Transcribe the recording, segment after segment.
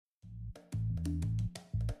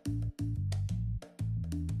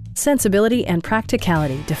Sensibility and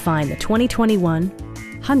practicality define the 2021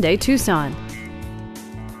 Hyundai Tucson.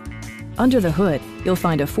 Under the hood, you'll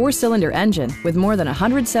find a 4-cylinder engine with more than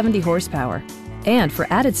 170 horsepower. And for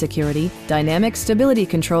added security, dynamic stability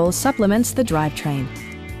control supplements the drivetrain.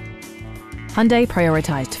 Hyundai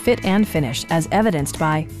prioritized fit and finish as evidenced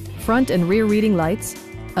by front and rear reading lights,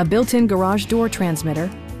 a built-in garage door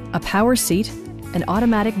transmitter, a power seat, an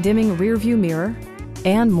automatic dimming rear-view mirror,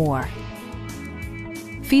 and more.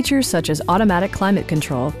 Features such as automatic climate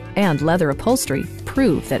control and leather upholstery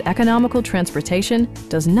prove that economical transportation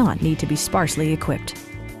does not need to be sparsely equipped.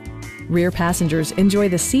 Rear passengers enjoy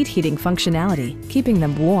the seat heating functionality, keeping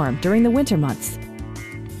them warm during the winter months.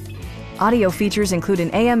 Audio features include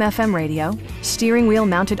an AM/FM radio, steering wheel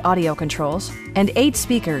mounted audio controls, and 8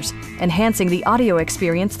 speakers, enhancing the audio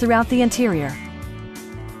experience throughout the interior.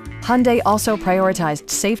 Hyundai also prioritized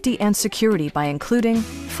safety and security by including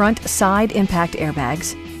front side impact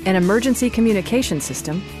airbags, an emergency communication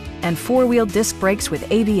system, and 4-wheel disc brakes with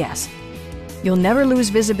ABS. You'll never lose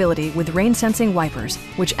visibility with rain-sensing wipers,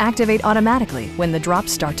 which activate automatically when the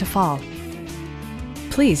drops start to fall.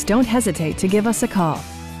 Please don't hesitate to give us a call.